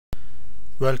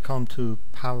Welcome to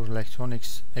Power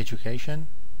Electronics Education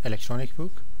Electronic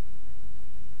Book,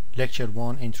 Lecture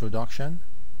 1 Introduction.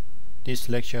 This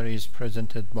lecture is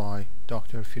presented by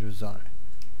Dr. FIRUZ ZARE.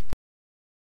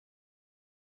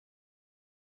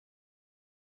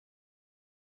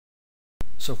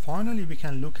 So finally we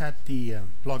can look at the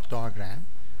block diagram.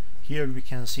 Here we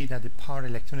can see that the power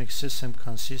electronic system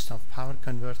consists of power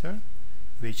converter,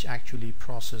 which actually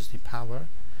processes the power,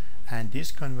 and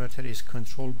this converter is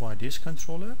controlled by this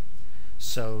controller.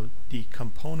 So the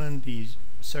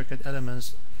circuit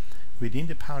elements within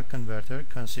the power converter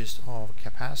consist of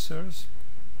capacitors,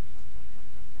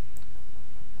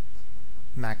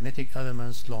 magnetic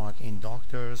elements like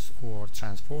inductors or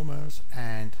transformers,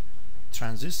 and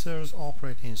transistors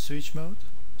operate in switch mode.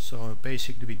 So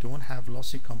basically we don't have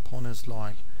lossy components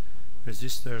like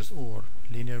resistors or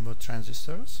linear mode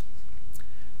transistors.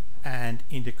 And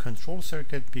in the control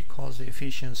circuit, because the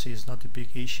efficiency is not a big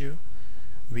issue,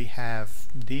 we have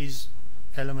these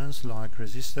elements like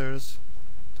resistors,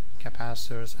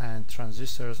 capacitors, and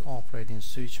transistors operate in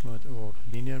switch mode or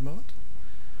linear mode.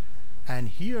 And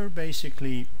here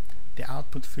basically the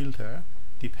output filter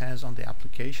depends on the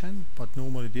application, but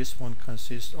normally this one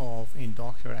consists of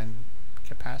inductor and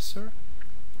capacitor.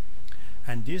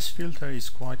 And this filter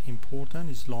is quite important,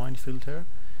 is line filter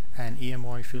and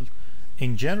EMI filter.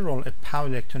 In general, a power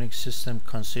electronic system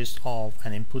consists of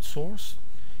an input source.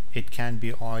 It can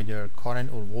be either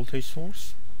current or voltage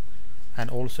source, and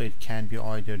also it can be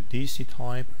either DC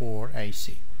type or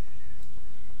AC.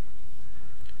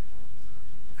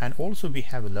 And also we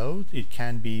have a load. It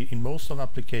can be, in most of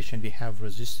applications we have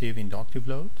resistive inductive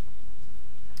load,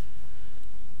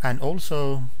 and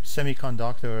also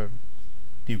semiconductor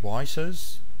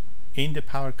devices in the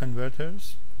power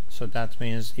converters. So that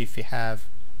means if we have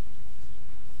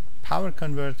power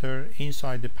converter,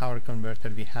 inside the power converter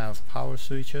we have power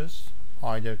switches,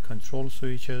 either control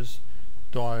switches,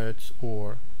 diodes,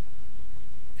 or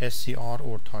SCR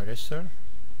or thyristor.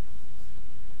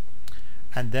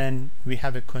 And then we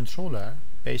have a controller,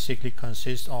 basically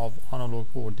consists of analog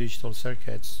or digital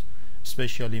circuits,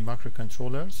 especially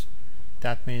microcontrollers.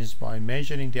 That means by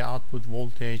measuring the output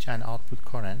voltage and output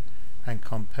current and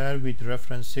compare with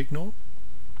reference signal,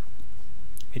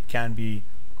 it can be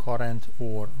current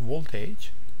or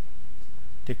voltage,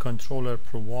 the controller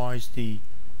provides the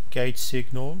gate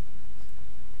signal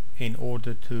in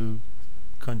order to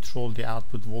control the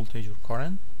output voltage or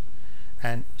current.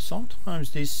 And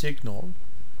sometimes this signal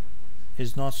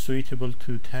is not suitable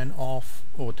to turn off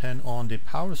or turn on the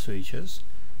power switches,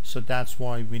 so that's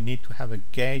why we need to have a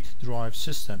gate drive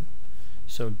system.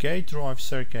 So gate drive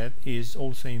circuit is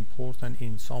also important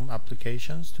in some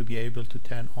applications to be able to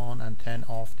turn on and turn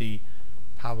off the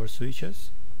power switches.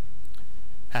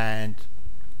 And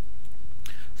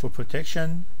for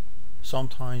protection,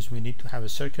 sometimes we need to have a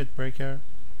circuit breaker.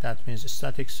 That means a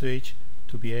static switch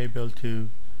to be able to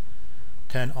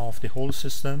turn off the whole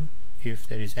system if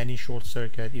there is any short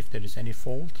circuit, if there is any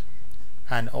fault.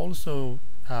 And also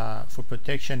for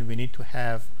protection we need to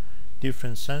have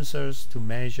different sensors to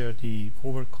measure the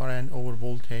overcurrent, over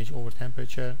voltage, over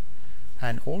temperature.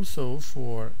 And also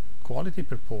for quality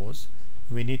purpose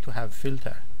we need to have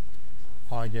filter,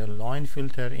 either line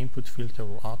filter, input filter,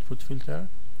 or output filter.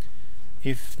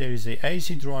 If there is a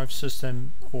AC drive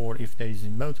system or if there is a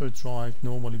motor drive,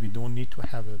 normally we don't need to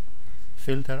have a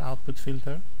filter, output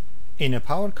filter. In a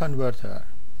power converter,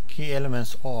 key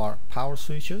elements are power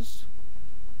switches.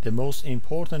 The most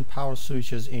important power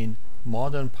switches in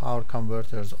modern power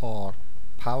converters are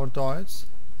power diodes,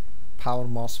 power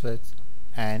MOSFETs,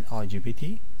 and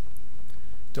IGBT.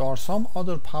 There are some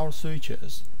other power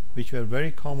switches which were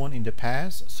very common in the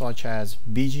past, such as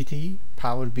BGT,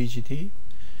 power BGT.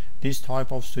 This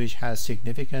type of switch has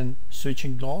significant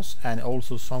switching loss and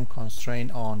also some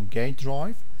constraint on gate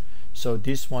drive, so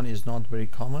this one is not very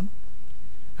common.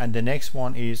 And the next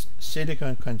one is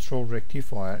silicon control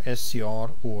rectifier,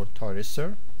 SCR or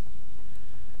thyristor.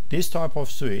 This type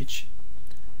of switch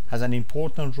has an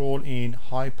important role in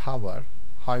high power,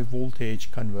 high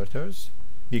voltage converters,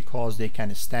 because they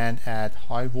can stand at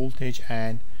high voltage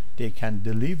and they can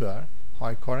deliver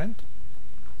high current.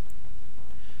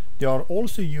 They are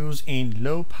also used in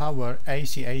low power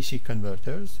AC-AC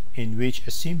converters, in which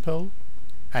a simple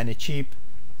and a cheap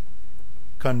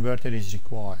converter is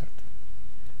required.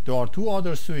 There are two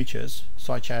other switches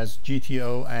such as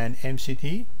GTO and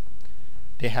MCT.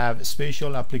 They have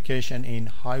special application in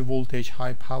high voltage,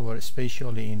 high power,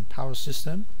 especially in power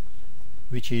system,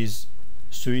 which is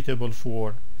suitable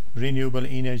for renewable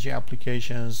energy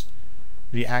applications,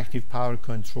 reactive power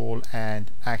control,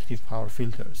 and active power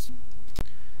filters.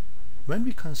 When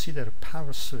we consider a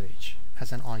power switch,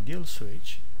 as an ideal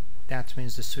switch, that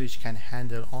means the switch can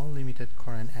handle unlimited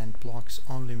current and blocks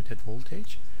unlimited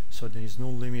voltage, so there is no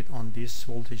limit on this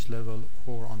voltage level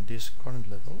or on this current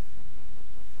level.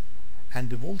 And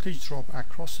the voltage drop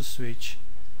across the switch,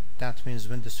 that means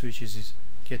when the switch is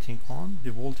getting on,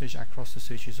 the voltage across the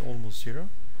switch is almost zero,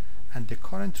 and the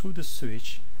current through the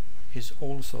switch is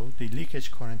also, the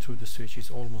leakage current through the switch is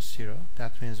almost zero.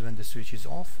 That means when the switch is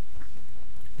off,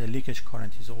 the leakage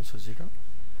current is also zero.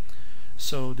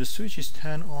 So the switch is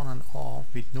turned on and off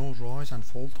with no rise and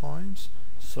fall times.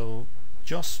 So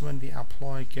just when we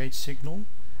apply gate signal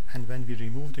and when we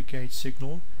remove the gate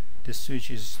signal, the switch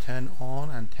is turned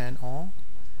on and turned on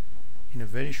in a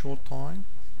very short time.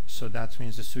 So that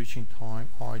means the switching time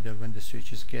either when the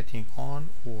switch is getting on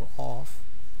or off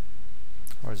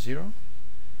are zero.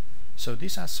 So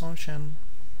this assumption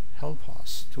helps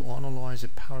us to analyze a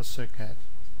power circuit,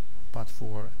 but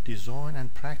for design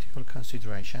and practical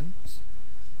considerations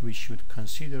we should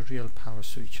consider real power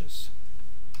switches.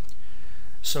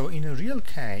 So in a real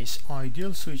case,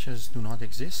 ideal switches do not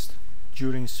exist.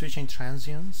 During switching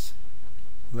transients,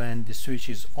 when the switch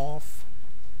is off,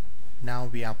 now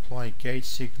we apply gate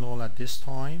signal at this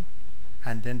time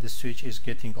and then the switch is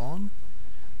getting on.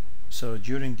 So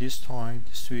during this time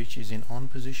the switch is in on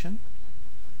position,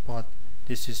 but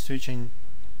this is switching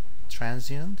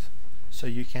transient. So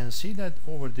you can see that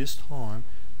over this time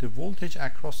the voltage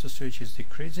across the switch is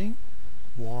decreasing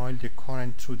while the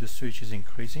current through the switch is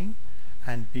increasing.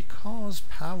 And because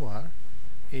power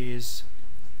is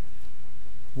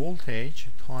voltage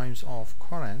times of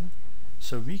current,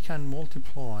 so we can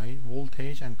multiply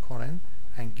voltage and current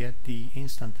and get the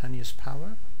instantaneous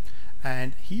power.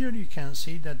 And here you can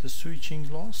see that the switching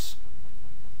loss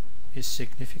is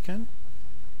significant,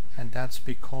 and that's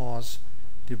because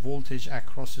the voltage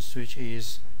across the switch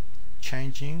is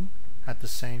changing at the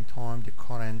same time the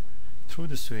current through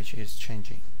the switch is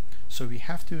changing. So we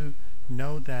have to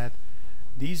know that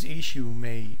these issues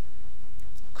may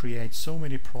create so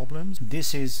many problems.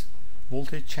 This is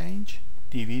voltage change,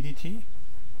 dVdt.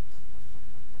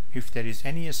 If there is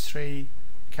any stray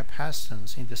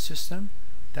capacitance in the system,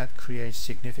 that creates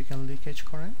significant leakage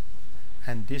current.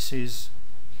 And this is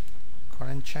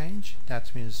current change,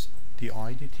 that means the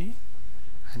IDT.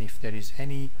 And if there is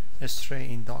any stray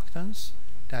inductance,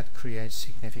 that creates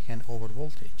significant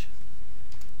overvoltage.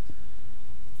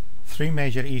 Three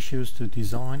major issues to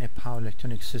design a power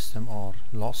electronic system are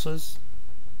losses,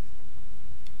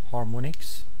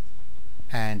 harmonics,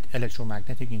 and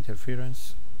electromagnetic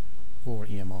interference, or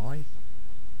EMI.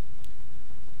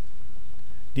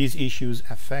 These issues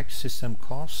affect system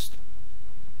cost,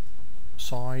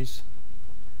 size,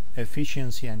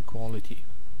 efficiency, and quality.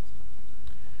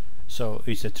 So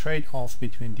it's a trade-off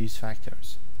between these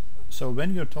factors. So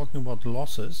when you're talking about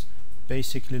losses,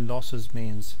 basically losses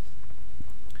means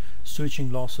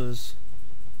switching losses,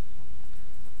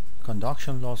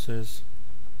 conduction losses,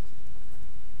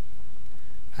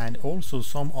 and also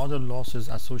some other losses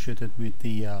associated with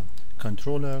the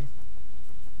controller,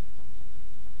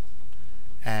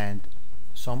 and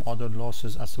some other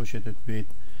losses associated with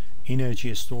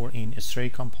energy stored in stray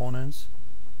components.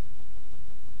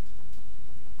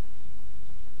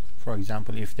 For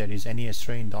example, if there is any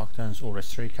stray inductance or a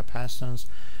stray capacitance,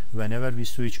 whenever we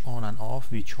switch on and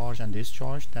off, we charge and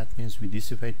discharge. That means we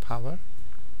dissipate power.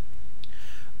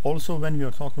 Also, when we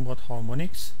are talking about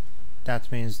harmonics,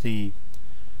 that means the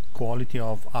quality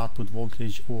of output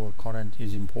voltage or current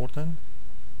is important.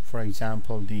 For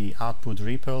example, the output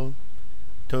ripple,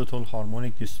 total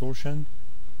harmonic distortion,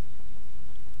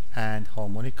 and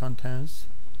harmonic contents.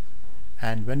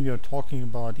 And when we are talking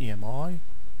about EMI,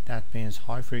 that means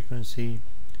high frequency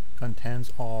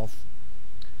contents of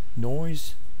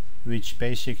noise, which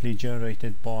basically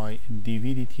generated by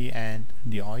dVdt and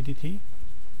the IDT.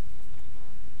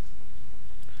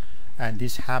 And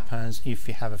this happens if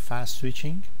we have a fast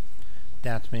switching.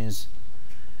 That means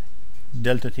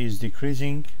delta T is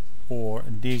decreasing or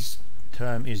this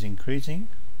term is increasing.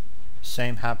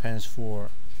 Same happens for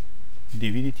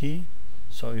dVdt.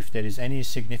 So if there is any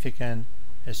significant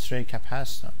stray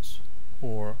capacitance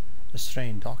or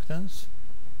stray inductance,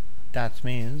 that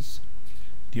means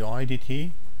the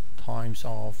IDT times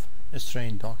of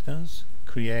stray inductance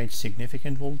creates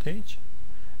significant voltage,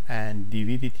 and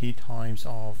dVdt times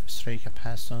of stray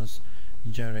capacitance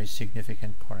generates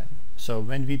significant current. So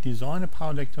when we design a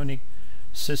power electronic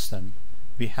system,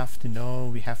 we have to know,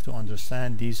 we have to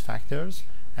understand these factors,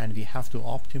 and we have to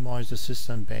optimize the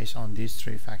system based on these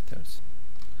three factors.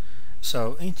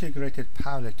 So integrated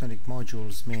power electronic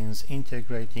modules means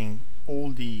integrating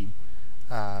all the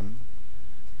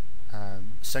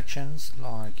sections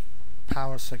like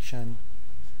power section,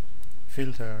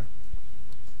 filter,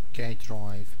 gate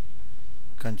drive,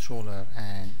 controller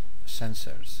and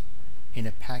sensors in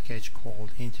a package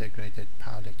called integrated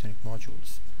power electronic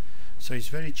modules. So it's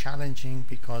very challenging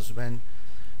because when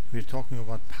we're talking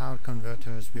about power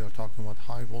converters, we are talking about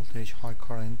high voltage, high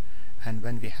current, and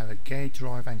when we have a gate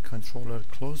drive and controller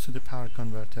close to the power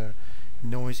converter,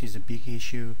 noise is a big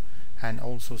issue, and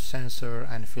also sensor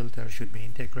and filter should be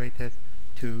integrated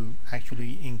to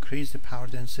actually increase the power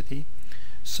density.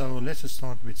 So let's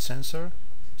start with sensor.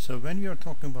 So when we are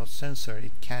talking about sensor,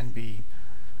 it can be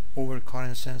over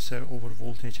current sensor, over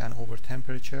voltage and over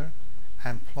temperature,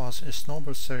 and plus a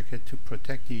snowball circuit to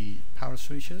protect the power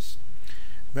switches.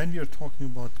 When we are talking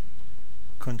about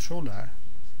controller,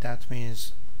 that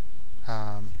means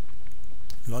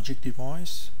logic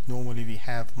device. Normally we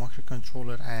have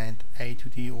microcontroller and A to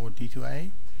D or D to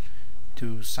A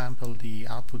to sample the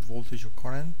output voltage or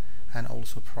current and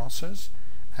also process,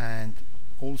 and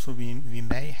also we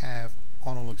may have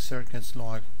analog circuits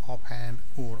like op-amp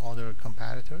or other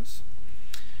comparators,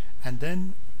 and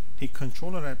then the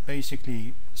controller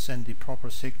basically send the proper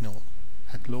signal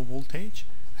at low voltage,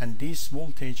 and this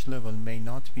voltage level may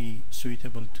not be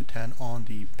suitable to turn on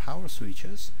the power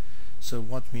switches. So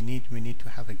what we need to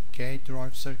have a gate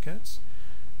drive circuits,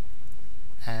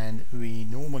 and we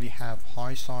normally have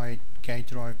high side gate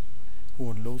drive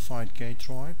or low side gate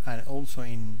drive, and also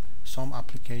in some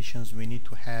applications we need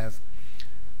to have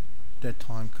the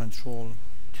time control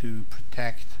to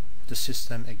protect the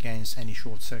system against any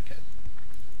short circuit.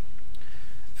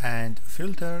 And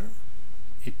filter,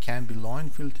 it can be line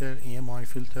filter, EMI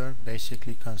filter,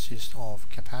 basically consists of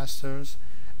capacitors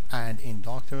and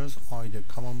inductors, either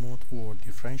common mode or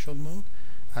differential mode.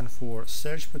 And for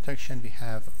surge protection we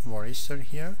have varistor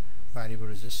here, variable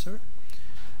resistor,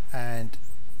 and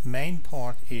main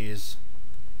part is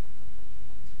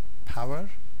power,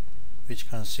 which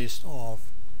consists of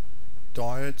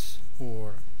diodes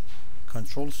or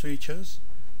control switches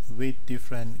with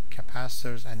different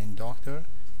capacitors and inductor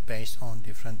based on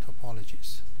different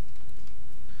topologies.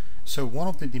 So one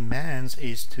of the demands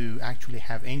is to actually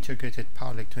have integrated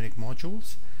power electronic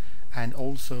modules, and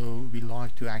also we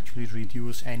like to actually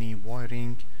reduce any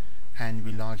wiring, and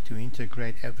we like to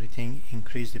integrate everything,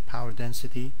 increase the power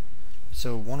density.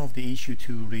 So one of the issues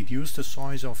to reduce the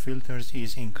size of filters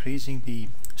is increasing the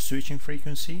switching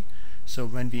frequency. So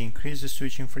when we increase the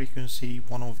switching frequency,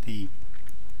 one of the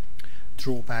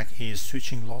drawback is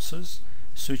switching losses.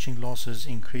 Switching losses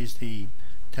increase the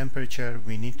temperature.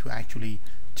 We need to actually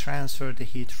transfer the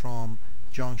heat from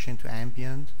junction to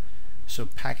ambient. So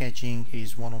packaging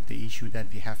is one of the issues that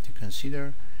we have to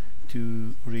consider.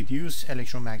 To reduce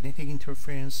electromagnetic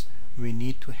interference, we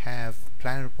need to have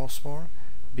planar busbar,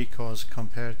 because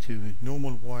compared to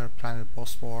normal wire planar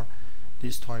busbar,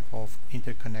 this type of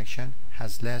interconnection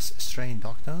has less stray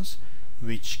inductance,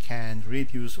 which can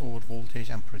reduce over voltage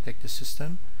and protect the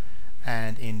system.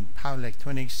 And in power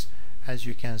electronics, as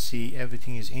you can see,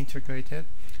 everything is integrated,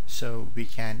 so we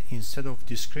can, instead of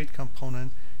discrete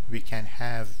component, we can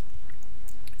have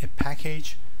a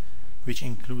package which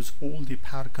includes all the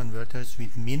power converters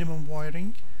with minimum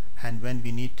wiring, and when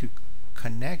we need to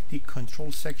connect the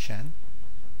control section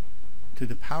to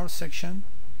the power section,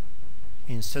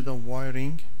 instead of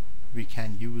wiring we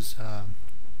can use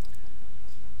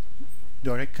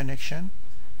direct connection.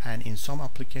 And in some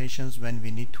applications, when we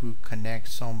need to connect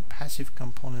some passive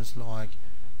components like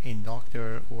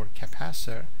inductor or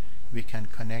capacitor, we can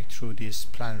connect through this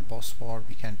planar bus bar.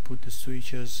 We can put the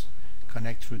switches,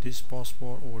 connect through this bus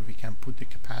bar, or we can put the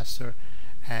capacitor,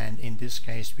 and in this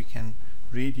case we can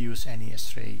reduce any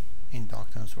stray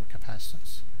inductance or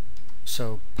capacitance.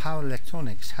 So power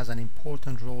electronics has an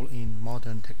important role in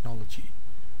modern technology.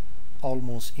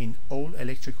 Almost in all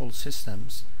electrical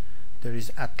systems there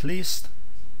is at least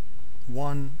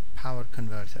one power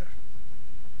converter,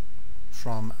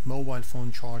 from mobile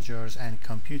phone chargers and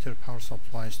computer power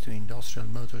supplies to industrial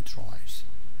motor drives,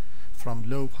 from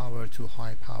low power to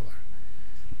high power.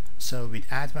 So with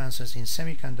advances in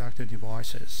semiconductor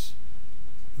devices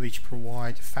which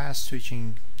provide fast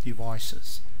switching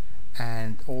devices,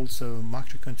 and also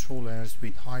microcontrollers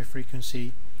with high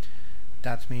frequency,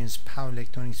 that means power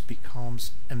electronics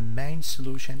becomes a main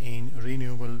solution in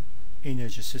renewable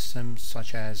energy systems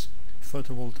such as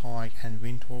photovoltaic and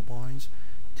wind turbines,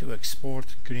 to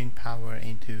export green power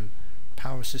into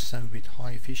power system with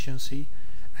high efficiency,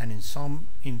 and in some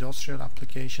industrial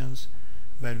applications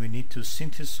where we need to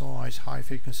synthesize high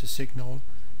frequency signal,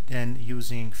 then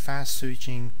using fast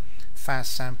switching,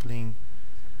 fast sampling,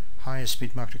 high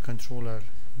speed microcontroller,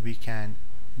 we can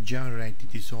generate the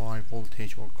desired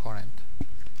voltage or current.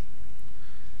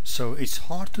 So it's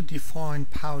hard to define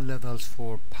power levels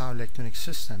for power electronic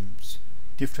systems.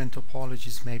 Different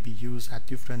topologies may be used at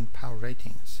different power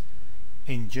ratings.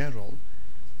 In general,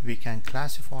 we can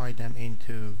classify them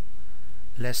into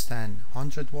less than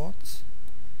 100 watts.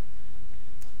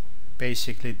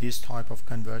 Basically, this type of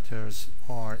converters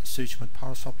are switch mode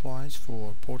power supplies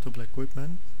for portable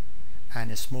equipment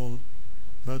and a small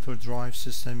motor drive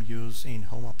system used in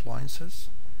home appliances.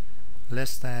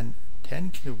 Less than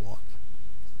 10 kilowatt,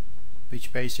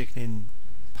 which basically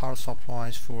power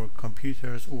supplies for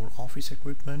computers or office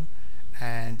equipment,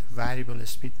 and variable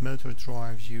speed motor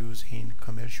drives used in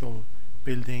commercial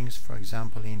buildings, for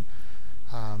example in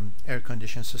air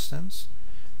conditioned systems,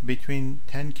 between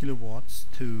 10 kilowatts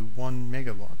to 1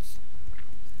 megawatts.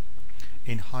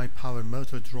 In high power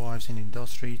motor drives in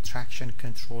industry, traction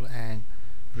control and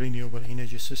renewable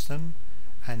energy system,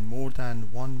 and more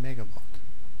than 1 megawatt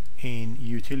in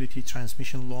utility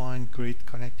transmission line, grid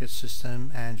connected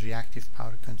system and reactive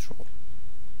power control.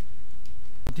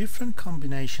 Different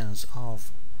combinations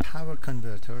of power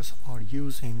converters are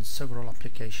used in several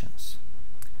applications.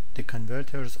 The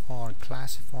converters are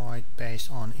classified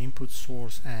based on input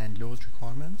source and load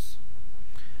requirements.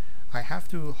 I have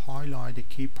to highlight a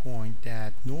key point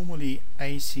that normally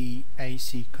AC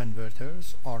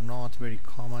converters are not very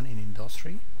common in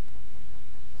industry.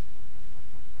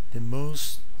 The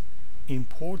most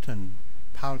important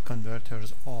power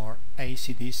converters are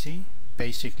AC-DC,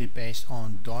 basically based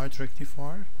on diode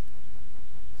rectifier.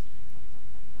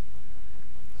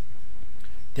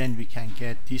 Then we can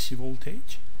get DC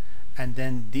voltage, and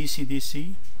then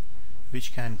DC-DC,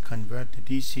 which can convert the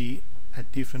DC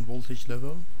at different voltage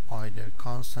level, either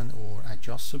constant or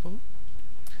adjustable,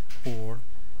 or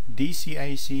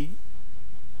DC-AC,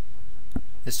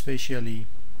 especially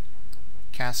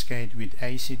cascade with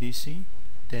AC-DC.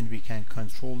 Then we can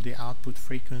control the output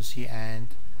frequency and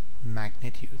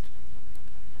magnitude.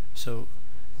 So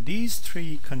these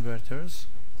three converters,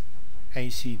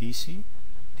 AC-DC,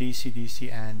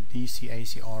 DC-DC and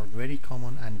DC-AC, are very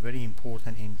common and very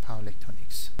important in power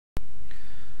electronics.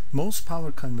 Most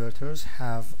power converters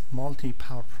have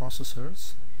multi-power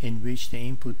processors in which the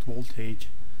input voltage,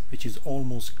 which is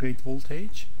almost grid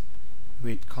voltage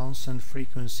with constant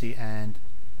frequency and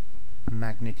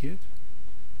magnitude,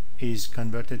 is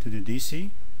converted to the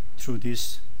DC through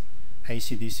this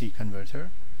AC-DC converter,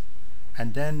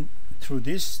 and then through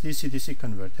this DC-DC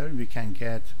converter we can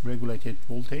get regulated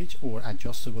voltage or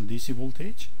adjustable DC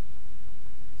voltage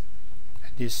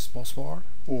at this bus bar,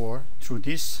 or through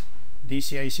this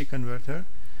DC-AC converter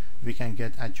we can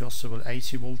get adjustable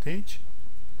AC voltage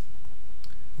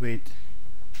with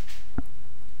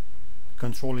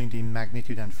controlling the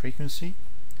magnitude and frequency,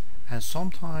 and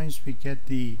sometimes we get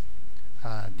the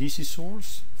DC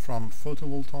source from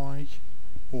photovoltaic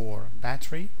or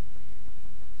battery,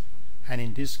 and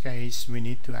in this case we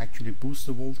need to actually boost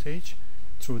the voltage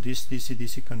through this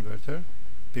DC-DC converter,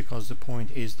 because the point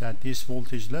is that this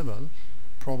voltage level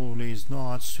probably is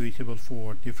not suitable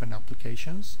for different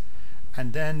applications,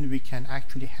 and then we can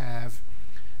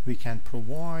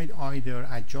provide either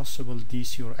adjustable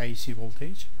DC or AC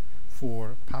voltage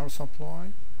for power supply,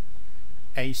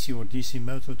 AC or DC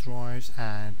motor drives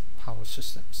and power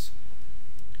systems.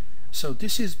 So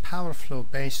this is power flow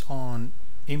based on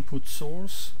input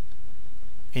source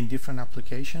in different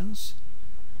applications.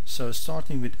 So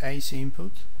starting with AC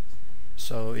input,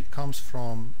 so it comes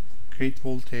from grid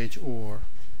voltage or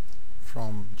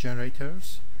from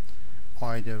generators,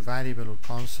 either variable or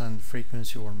constant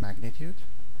frequency or magnitude.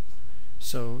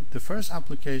 So the first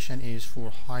application is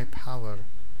for high power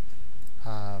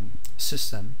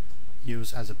system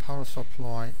used as a power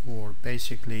supply, or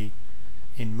basically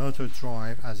in motor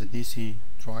drive as a DC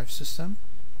drive system.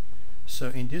 So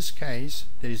in this case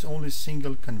there is only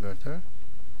single converter,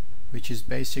 which is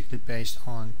basically based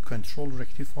on control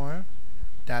rectifier.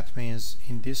 That means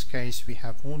in this case we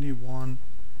have only one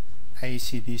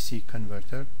AC-DC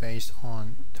converter based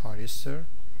on thyristor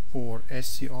or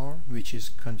SCR, which is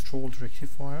controlled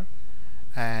rectifier,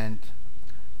 and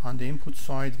on the input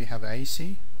side we have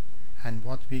AC, and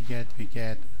what we get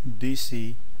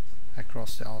DC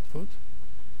across the output,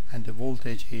 and the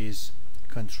voltage is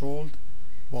controlled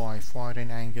by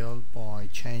firing angle by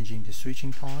changing the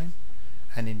switching time.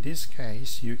 And in this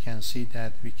case you can see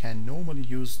that we can normally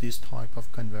use this type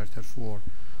of converter for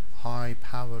high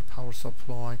power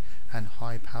supply and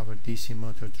high power DC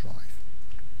motor drive.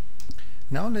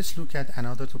 Now let's look at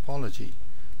another topology.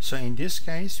 So in this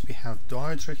case we have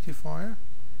diode rectifier,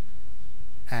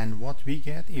 and what we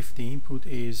get if the input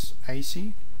is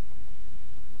AC,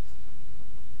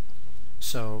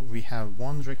 so we have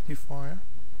one rectifier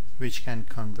which can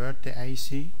convert the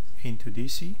AC into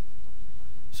DC.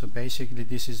 So basically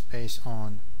this is based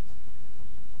on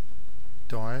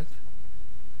diode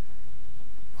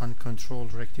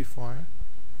uncontrolled rectifier,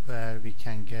 where we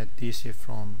can get DC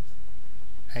from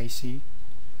AC.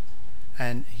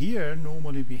 And here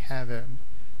normally we have a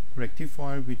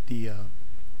rectifier with the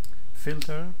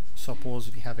filter.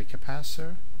 Suppose we have a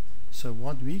capacitor. So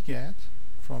what we get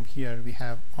from here, we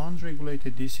have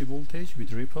unregulated DC voltage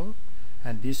with ripple,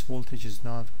 and this voltage is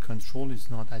not controlled, it's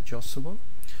not adjustable.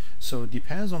 So it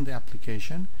depends on the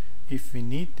application. If we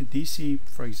need the DC,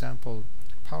 for example,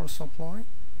 power supply,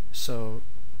 so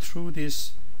through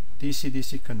this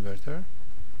DC-DC converter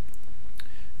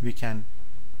we can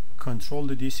control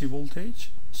the DC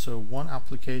voltage. So one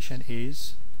application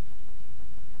is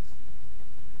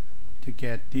to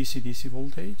get DC-DC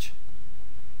voltage,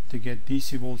 to get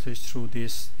DC voltage through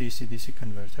this DC-DC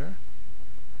converter,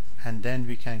 and then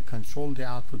we can control the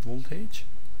output voltage.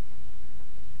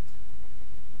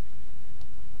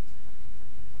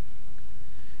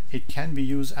 It can be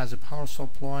used as a power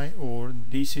supply or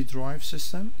DC drive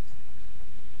system.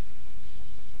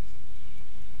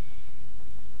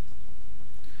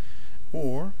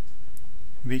 Or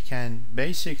we can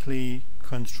basically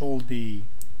control the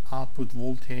output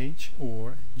voltage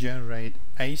or generate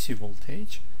AC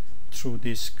voltage through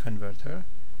this converter.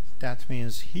 That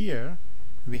means here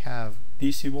we have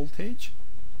DC voltage,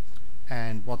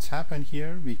 and what's happened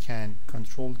here, we can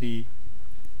control the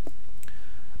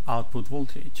output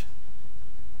voltage.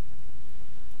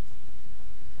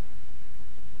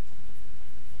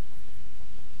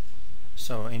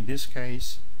 So in this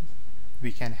case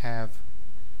we can have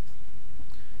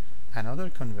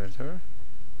another converter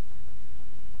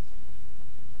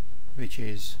which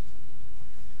is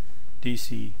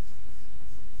DC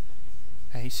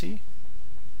AC,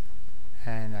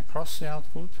 and across the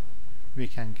output we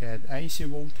can get AC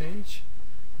voltage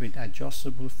with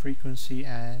adjustable frequency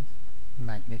and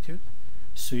magnitude,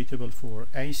 suitable for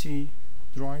AC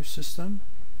drive system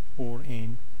or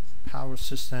in power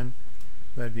system,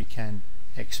 where we can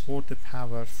export the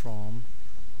power from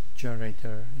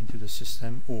generator into the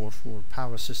system, or for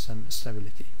power system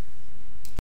stability.